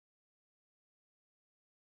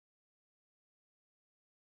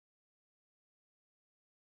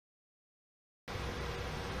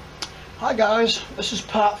Hi guys, this is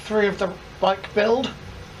part 3 of the bike build,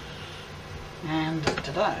 and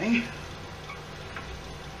today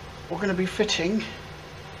we're going to be fitting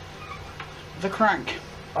the crank,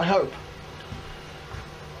 I hope.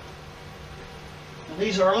 Now,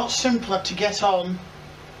 these are a lot simpler to get on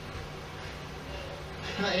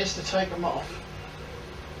than it is to take them off.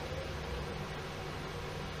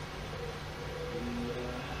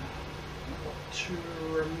 To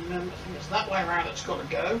remember, I think it's that way around it's got to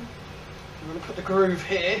go. I'm going to put the groove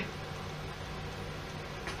here,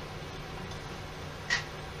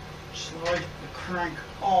 slide the crank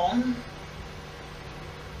on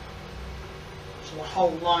so the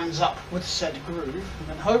hole lines up with said groove, and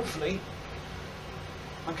then hopefully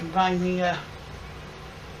I can bang the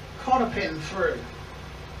cotter pin through.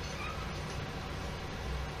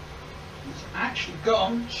 It's actually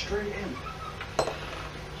gone straight in. So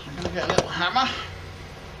I'm going to get a little hammer.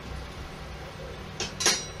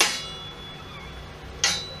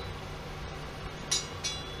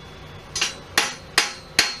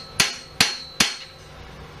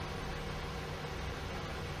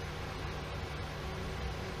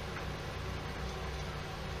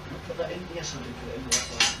 Put that in. Yes, I did put it in the right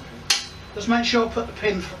way. Okay. Just make sure I put the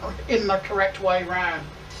pin in the correct way round.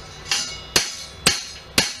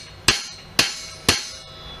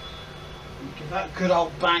 Give that a good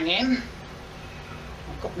old bang in.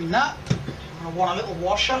 I've got my nut. I want a little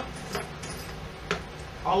washer.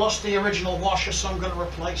 I lost the original washer, so I'm going to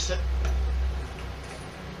replace it.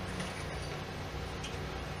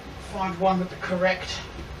 Find one with the correct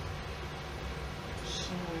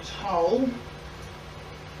size hole.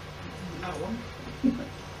 That one.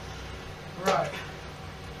 Right.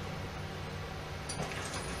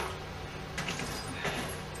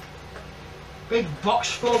 Big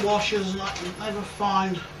box full of washers, and I can never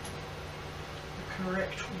find the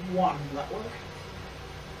correct one. Will that work?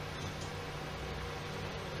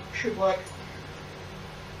 Should work.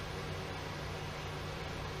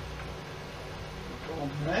 Go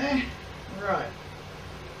on there. Right.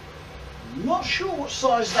 I'm not sure what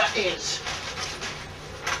size that is.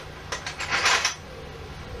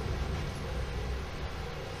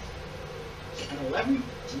 It's an 11.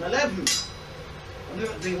 It's an 11. I knew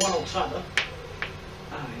it'd be one or t'other.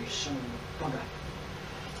 Ah, you son of a bugger.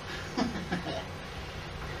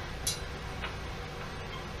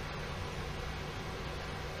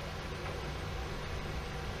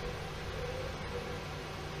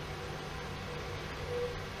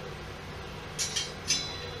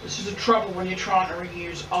 This is the trouble when you're trying to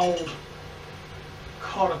reuse old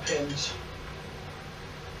cotter pins.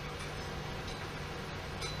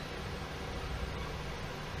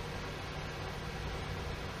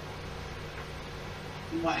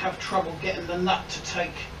 You might have trouble getting the nut to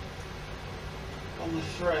take on the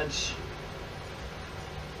threads.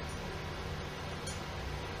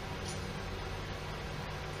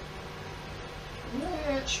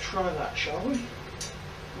 Let's try that, shall we?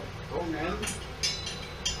 Wrong end.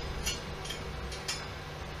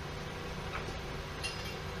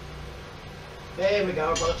 There we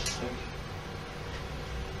go, I've got it to take.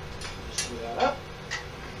 Just do that up.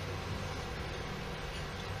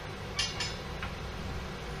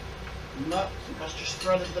 No, I think that's just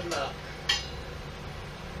threaded the nut.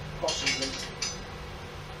 Possibly.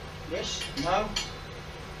 Yes? No?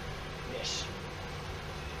 Yes.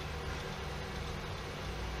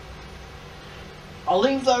 I'll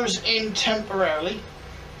leave those in temporarily,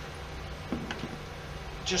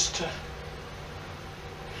 just to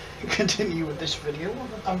continue with this video. What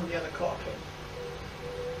have I done with the other cotter pin?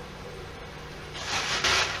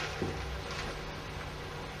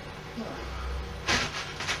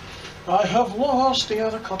 I have lost the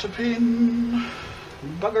other cotter pin.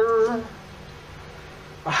 Bugger.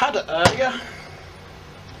 I had it earlier.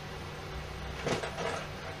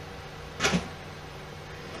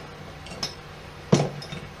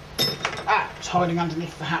 Ah, it's hiding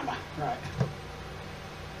underneath the hammer. Right.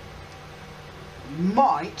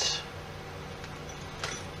 Might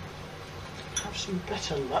have some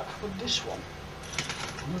better luck with this one.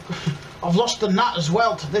 I've lost the nut as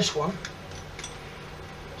well to this one.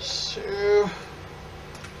 So,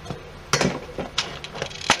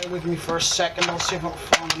 bear with me for a second, I'll see if I can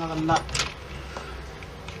find another nut.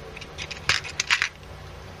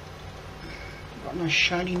 Got a nice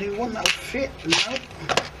shiny new one that'll fit. No.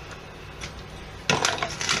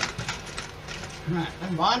 Right,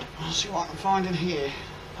 never mind, I'll see what I can find in here.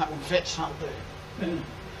 That one fits, that'll do.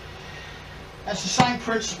 That's the same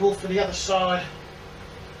principle for the other side.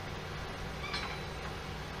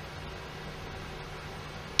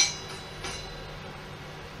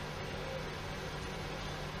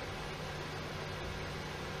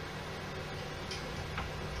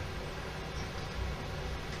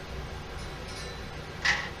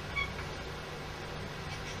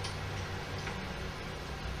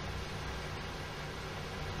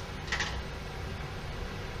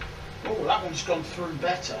 that one's gone through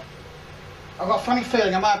better. I've got a funny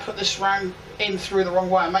feeling I might have put this round in through the wrong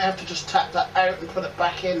way. I may have to just tap that out and put it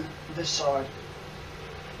back in this side.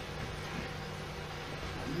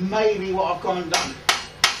 Maybe what I've gone and done.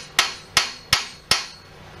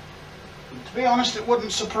 To be honest, it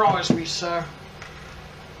wouldn't surprise me, so I'll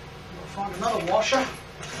find another washer.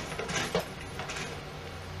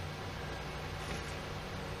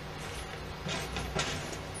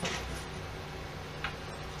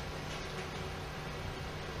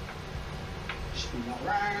 Spin that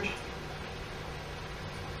round.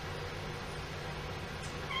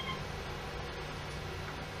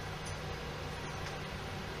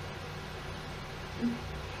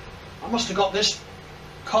 I must have got this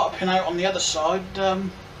cotter pin out on the other side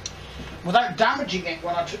without damaging it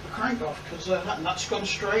when I took the crank off, because that's gone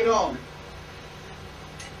straight on.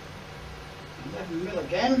 11mm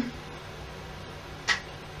again.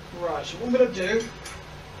 Right, so what I'm going to do,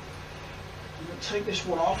 I'm going to take this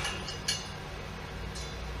one off.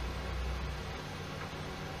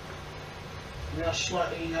 They are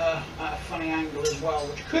slightly at a funny angle as well,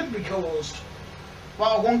 which could be caused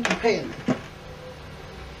by a wonky pin.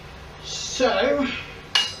 So,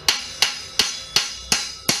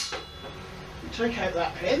 take out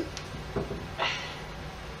that pin,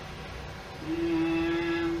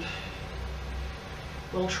 and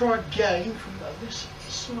we'll try again from this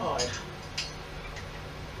side.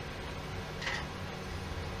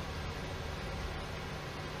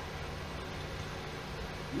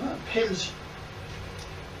 No, pins.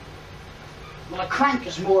 My crank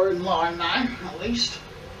is more in line now, at least.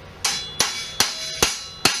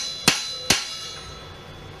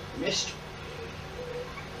 Missed.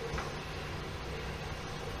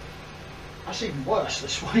 That's even worse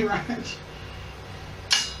this way round.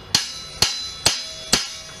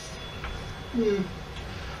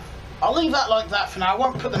 I'll leave that like that for now. I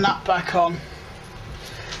won't put the nut back on,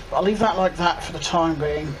 but I'll leave that like that for the time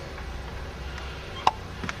being.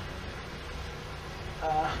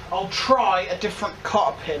 I'll try a different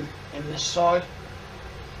cotter pin in this side.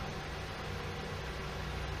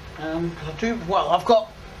 I've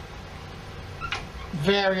got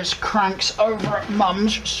various cranks over at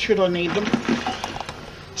Mum's should I need them,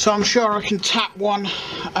 so I'm sure I can tap one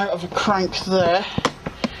out of a crank there.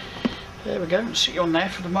 There we go, let's sit you on there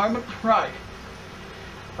for the moment. Right,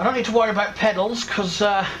 I don't need to worry about pedals because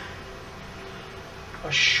I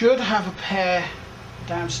should have a pair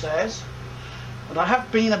downstairs, but I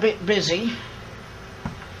have been a bit busy.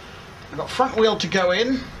 I've got front wheel to go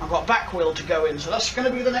in, I've got back wheel to go in, so that's going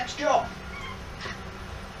to be the next job.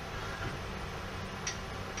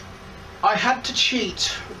 I had to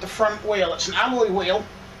cheat with the front wheel. It's an alloy wheel.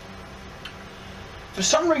 For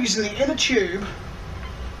some reason the inner tube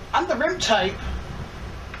and the rim tape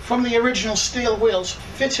from the original steel wheels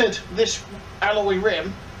fitted this alloy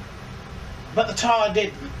rim, but the tyre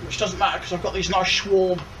didn't, which doesn't matter because I've got these nice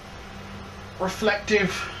Schwalbe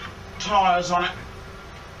reflective tyres on it.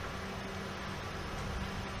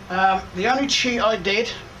 The only cheat I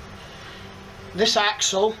did, this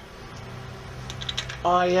axle,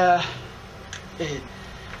 I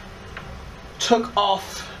took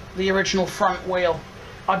off the original front wheel.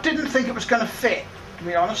 I didn't think it was going to fit, to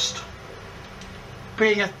be honest,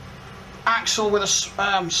 being an axle with a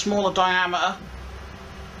smaller diameter,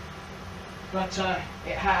 but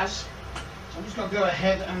it has. So I'm just going to go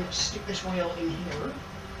ahead and stick this wheel in here.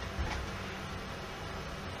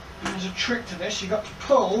 And there's a trick to this. You've got to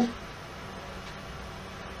pull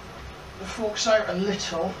the forks out a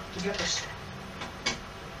little to get this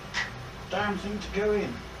damn thing to go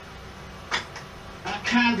in. And it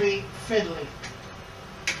can be fiddly.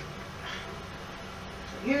 So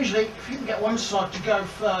usually if you can get one side to go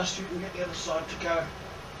first, you can get the other side to go.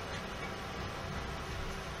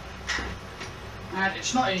 And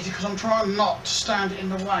it's not easy because I'm trying not to stand in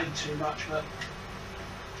the way too much, but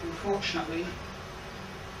unfortunately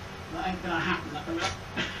that ain't going to happen at the minute.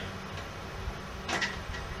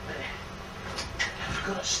 I've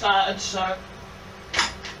got it started, so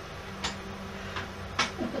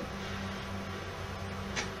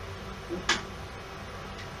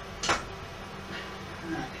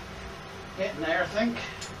getting there, I think.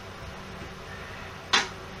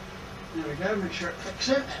 There we go, make sure it clicks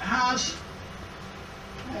in. It has.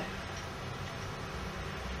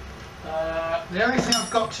 The only thing I've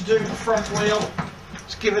got to do with the front wheel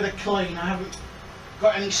is give it a clean. I haven't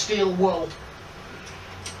got any steel wool.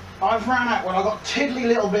 I've ran out, well, I've got a tiddly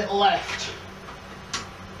little bit left,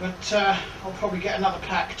 but I'll probably get another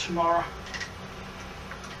pack tomorrow.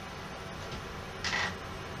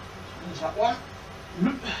 There's that one.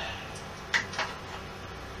 And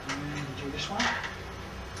do this one.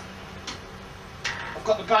 I've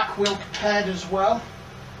got the back wheel prepared as well.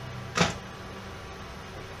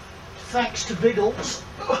 Thanks to Biggles,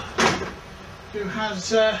 who has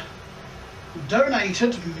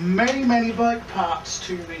donated many bike parts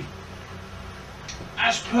to me,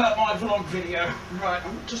 as per my vlog video. Right,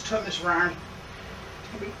 I'm going to just turn this around. It's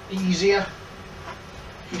going to be easier,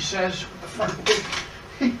 he says, with the front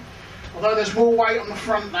wheel. Although there's more weight on the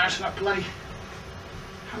front now, so that bloody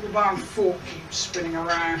handlebar and fork keeps spinning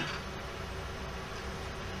around.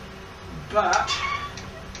 But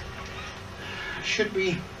it should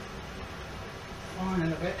be fine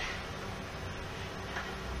in a bit.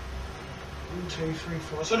 1, 2, 3,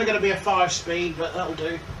 4. It's only going to be a 5-speed, but that'll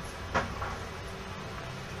do.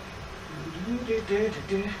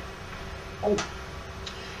 Oh,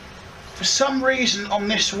 for some reason on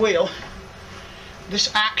this wheel, this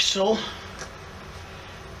axle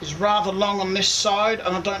is rather long on this side,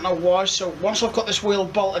 and I don't know why. So once I've got this wheel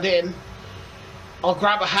bolted in, I'll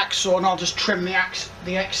grab a hacksaw and I'll just trim the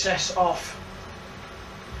excess off.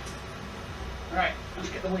 Right, let's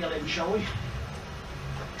get the wheel in, shall we?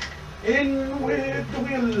 In with the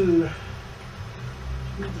wheel. Move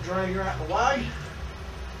the dragger out of the way.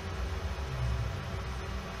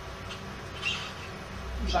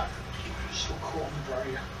 What's that? Still caught on the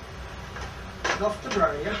dragger. Get off the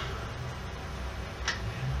dragger.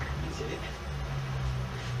 That's it.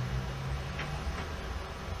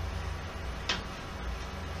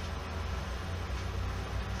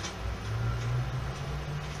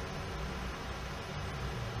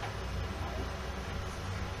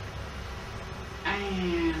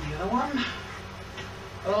 And the other one.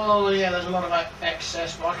 Oh yeah, there's a lot of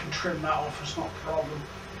excess, but I can trim that off, it's not a problem.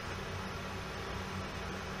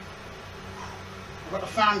 I've got the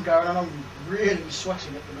fan going and I'm really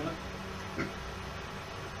sweating at the minute.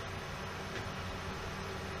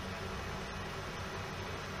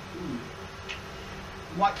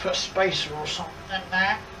 Might put a spacer or something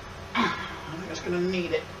there. I think it's going to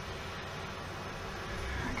need it.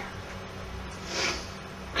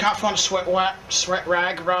 Can't find a sweat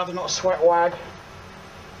rag, rather not a sweat wag.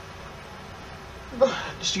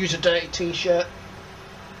 Just use a dirty t-shirt.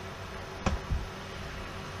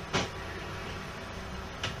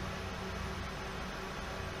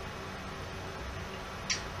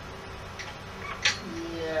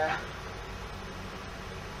 Yeah.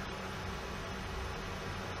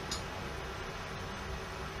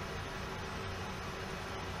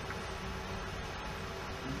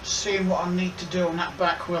 Seeing what I need to do on that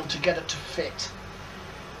back wheel to get it to fit.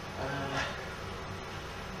 I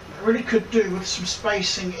really could do with some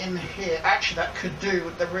spacing in here. Actually, that could do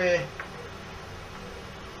with the rear.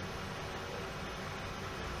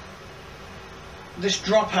 This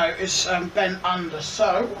dropout is bent under,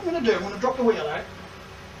 so what I'm going to do, I'm going to drop the wheel out.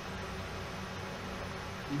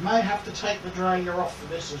 You may have to take the dragger off for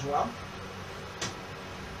this as well.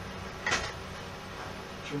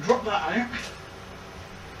 So we'll drop that out.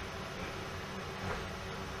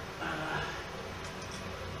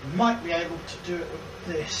 Might be able to do it with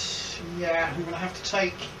this. Yeah, I'm going to have to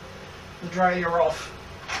take the dragger off.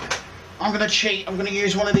 I'm going to cheat. I'm going to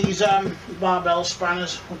use one of these barbell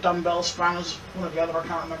spanners or dumbbell spanners. One or the other. I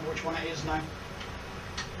can't remember which one it is now.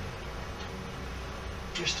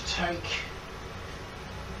 Just to take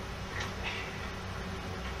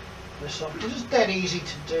this off. This is dead easy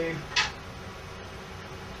to do,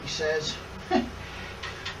 he says.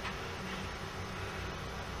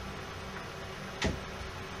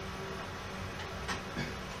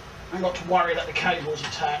 I haven't got to worry that the cable's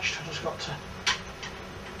attached. I just got to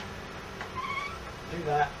do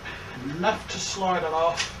that. Enough to slide it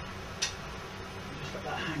off. Just let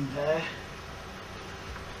that hang there.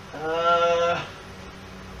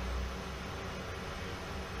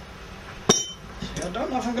 See, I don't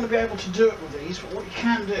know if I'm going to be able to do it with these, but what you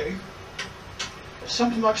can do is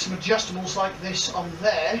something like some adjustables like this on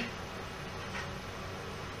there.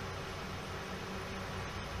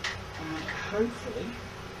 And hopefully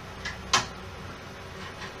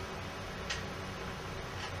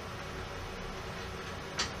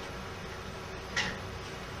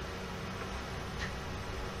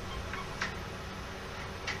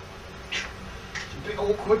a bit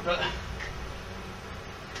awkward, but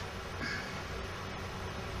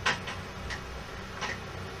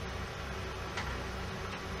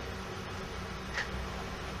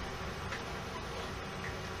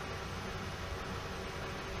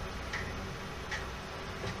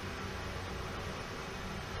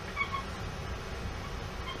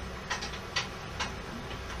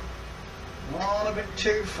not a bit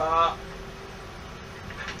too far.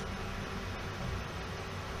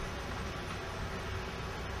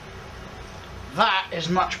 That is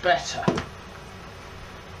much better.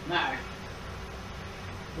 Now,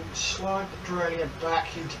 we can slide the derailleur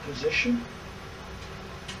back into position.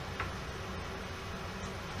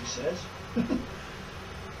 He says.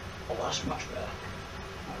 Oh, that's much better.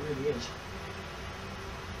 That really is.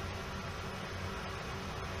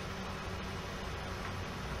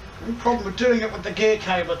 The only problem with doing it with the gear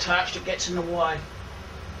cable attached, it gets in the way.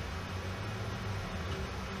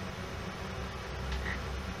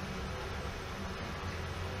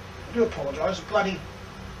 I do apologise, the bloody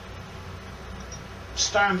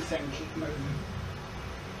stand thing keep moving.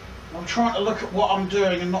 I'm trying to look at what I'm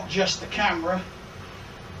doing and not just the camera,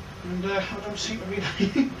 and I don't seem to be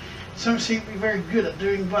very good at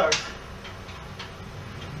doing both.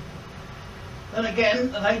 Then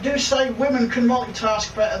again, they do say women can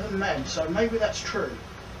multitask better than men, so maybe that's true.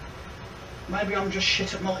 Maybe I'm just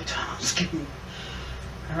shit at multitasking.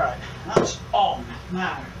 Right, that's on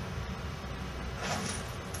now.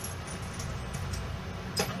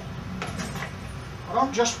 I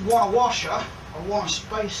don't just want a washer, I want a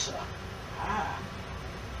spacer. Ah.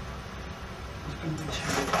 That's going to be too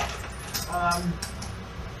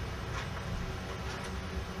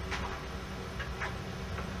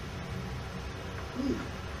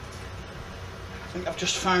I think I've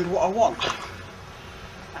just found what I want.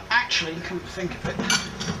 And actually, come to think of it,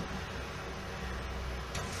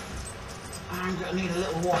 I'm going to need a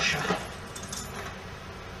little washer.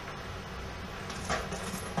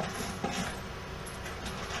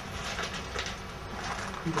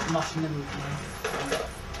 I've got nothing in my...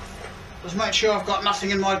 Just make sure I've got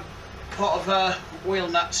nothing in my pot of wheel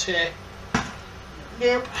nuts here.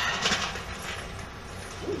 Yep.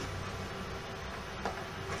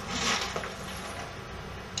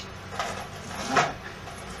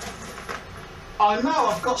 I know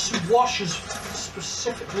I've got some washers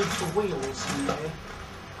specifically for wheels in here.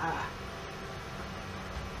 Ah.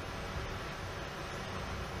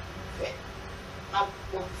 Fit. No,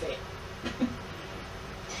 won't fit.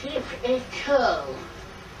 Typical.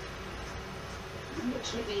 I'm going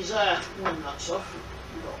to take these wheel nuts off.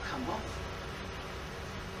 They'll come off.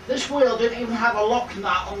 This wheel didn't even have a lock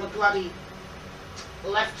nut on the bloody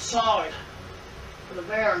left side for the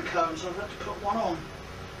bearing cone, so I've had to put one on.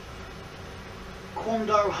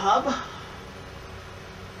 Quando hub,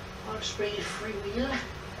 5-speed freewheeler,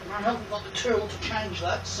 and I haven't got the tool to change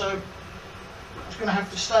that, so it's going to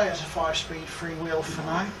have to stay as a 5-speed freewheel for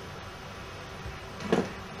now.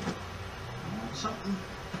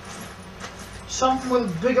 Something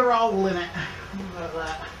with a bigger hole in it. How about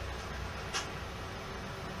that?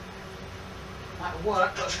 That'll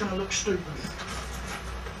work, but it's going to look stupid.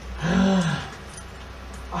 I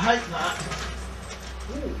hate that.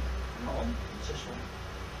 Ooh, hang on. This one.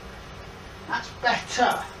 That's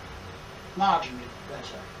better. Marginally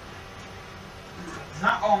better. Put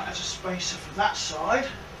that on as a spacer for that side.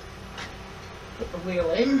 Put the wheel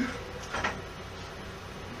in.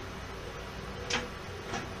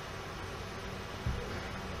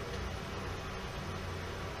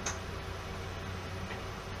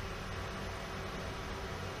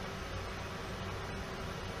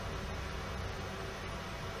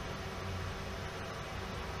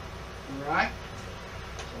 Right,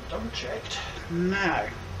 so double checked. Now,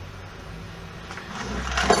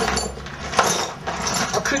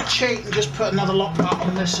 I could cheat and just put another lock nut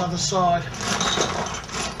on this other side.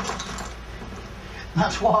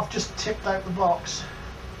 That's why I've just tipped out the box.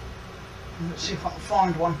 Let's see if I can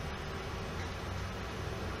find one.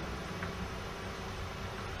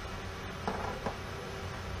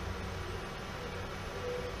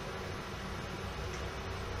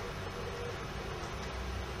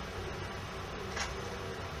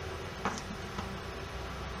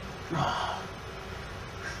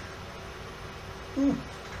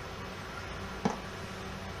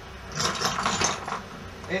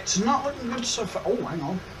 It's not looking good so far. Oh, hang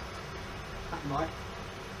on. That might.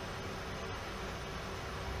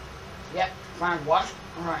 Yep, found one.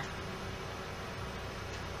 Alright.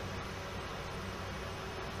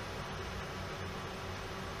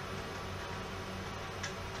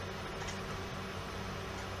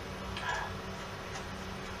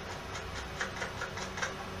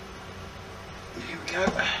 Here we go.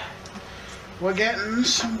 We're getting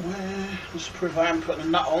somewhere. Let's prove I am putting a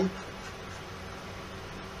nut on.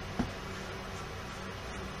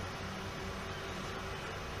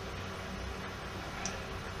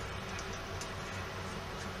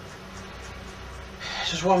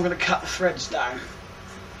 This is why I'm going to cut the threads down.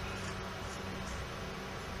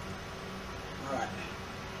 Right,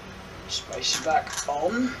 spacer back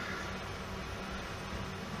on.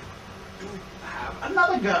 Have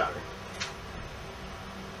another go.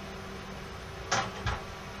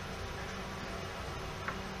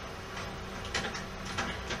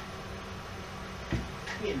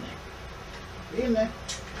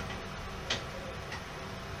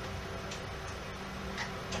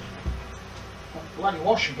 Bloody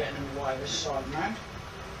washer getting in the way this side now.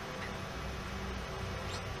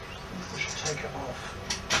 I should take it off.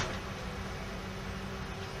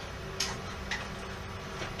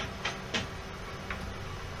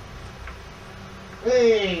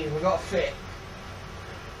 Hey, we got a fit.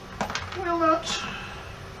 Wheel nuts.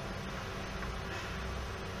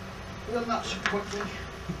 Wheel nuts quickly.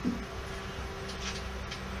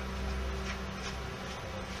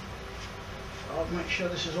 I'll make sure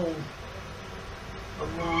this is all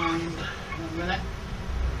aligned in a minute.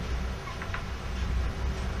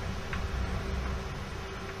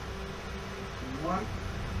 One.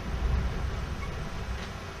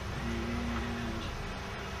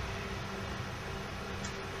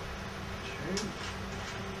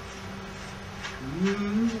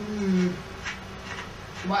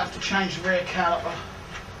 Might have to change the rear caliper.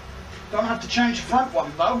 Don't have to change the front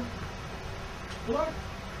one though. Will I?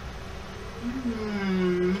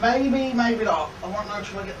 Maybe, maybe not. I won't know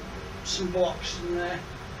until I get some blocks in there.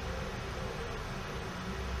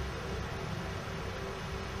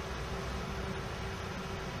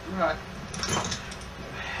 Right.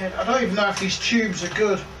 I don't even know if these tubes are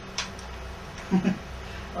good.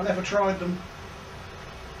 I never tried them.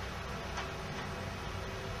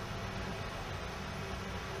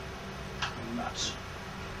 Nuts.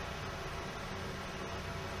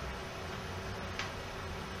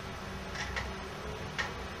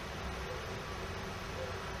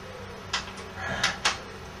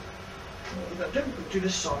 Do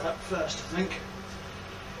this side up first, I think.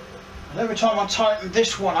 And every time I tighten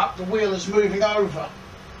this one up, the wheel is moving over.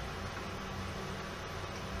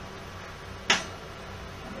 Let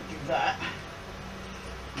me do that.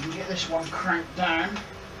 And get this one cranked down.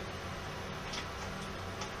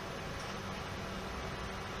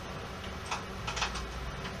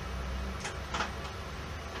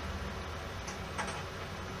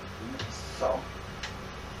 So.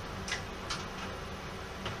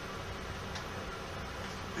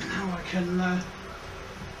 Now I can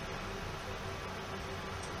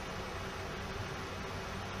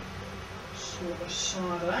sort this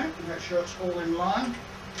side out and make sure it's all in line.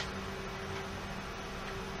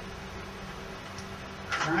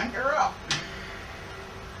 Crank her up.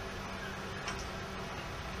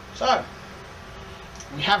 So,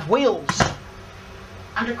 we have wheels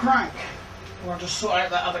and a crank. I'll just sort out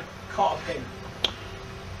that other cotter pin.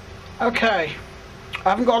 Okay, I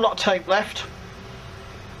haven't got a lot of tape left.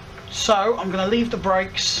 So I'm going to leave the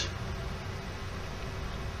brakes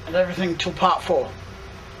and everything till part 4.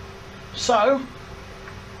 So,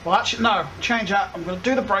 well actually no, change that. I'm going to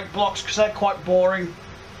do the brake blocks because they're quite boring.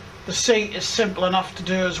 The seat is simple enough to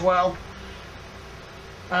do as well.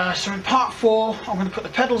 So in part 4 I'm going to put the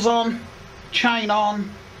pedals on, chain on,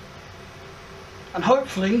 and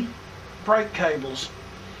hopefully brake cables.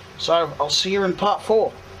 So I'll see you in part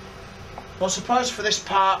 4. Well, I suppose for this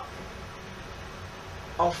part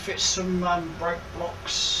I'll fit some brake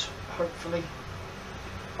blocks, hopefully.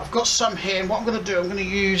 I've got some here, and what I'm going to do, I'm going to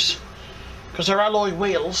use, because they're alloy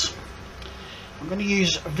wheels, I'm going to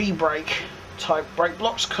use V-brake type brake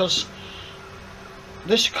blocks, because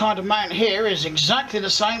this kind of mount here is exactly the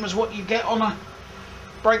same as what you get on a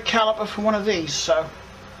brake caliper for one of these. So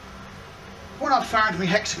when I found my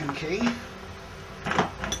hexagon key,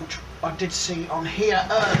 which I did see on here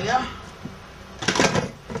earlier,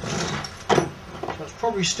 it's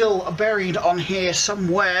probably still buried on here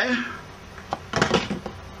somewhere.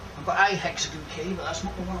 I've got a hexagon key, but that's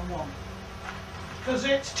not the one I want, because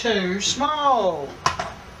it's too small.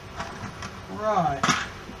 Right.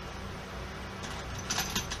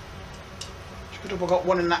 It's good if I've got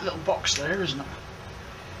one in that little box there, isn't it?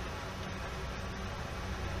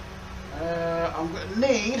 I'm going to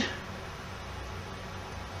need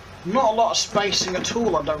not a lot of spacing at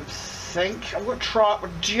all, I don't think. I'm going to try it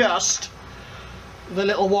with just the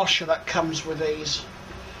little washer that comes with these,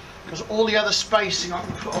 because all the other spacing I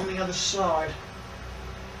can put on the other side.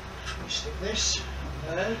 Let me stick this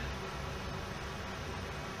there.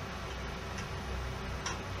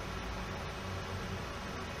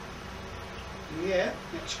 Yeah,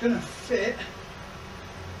 it's going to fit.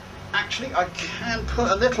 Actually, I can put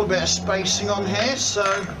a little bit of spacing on here,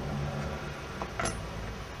 so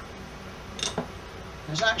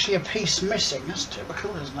there's actually a piece missing. That's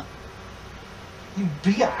typical, isn't it? You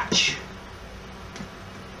biatch!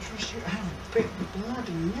 Trust you have a bit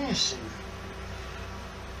bloody missing.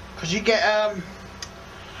 Because you get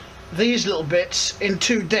these little bits in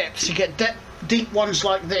 2 depths. You get deep ones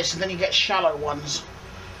like this, and then you get shallow ones.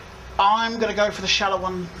 I'm going to go for the shallow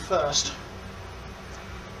one first.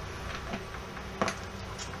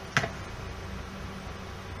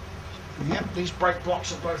 These brake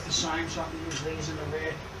blocks are both the same, so I can use these in the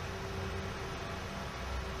rear.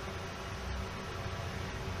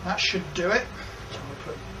 That should do it. So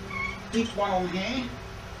I'll put each one on here.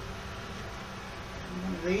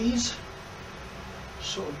 One of these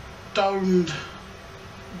sort of domed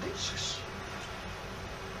discs.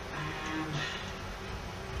 And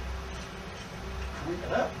crank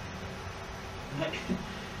it up.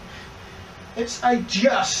 It's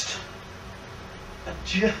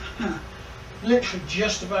literally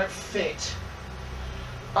just about fit.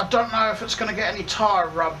 I don't know if it's going to get any tyre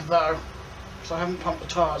rub though, because I haven't pumped the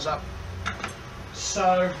tyres up.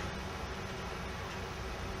 So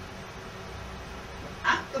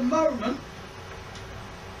at the moment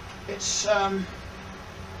it's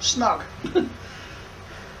snug.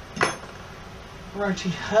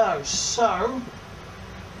 Righty-ho, so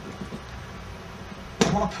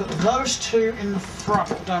I want to put those two in the front,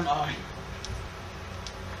 don't I?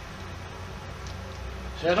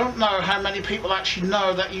 So I don't know how many people actually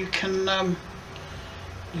know that you can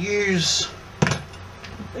use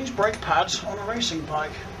these brake pads on a racing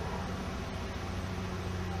bike.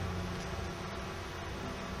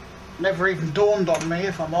 Never even dawned on me,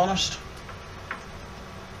 if I'm honest.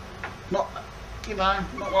 Not, you know,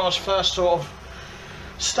 not when I was first sort of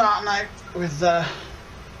starting out with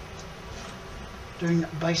doing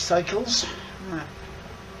bicycles. Right.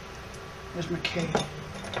 Here's my key.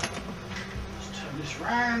 Let's turn this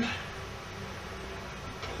round.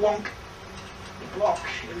 Plonk the block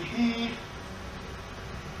in here.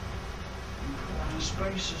 And put our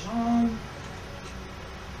spacers on.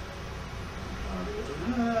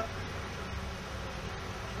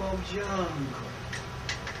 Bob's your uncle.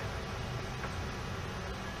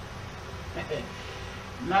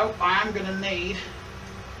 No, I am going to need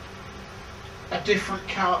a different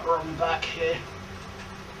caliper on the back here,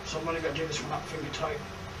 so I'm only going to do this one up finger tight,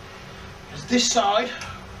 because this side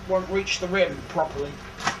won't reach the rim properly,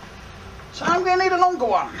 so I'm going to need a longer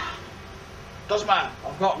one. Doesn't matter,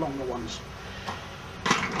 I've got longer ones.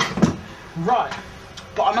 Right,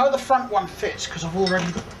 but I know the front one fits because I've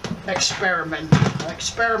already experimented. I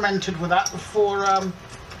experimented with that before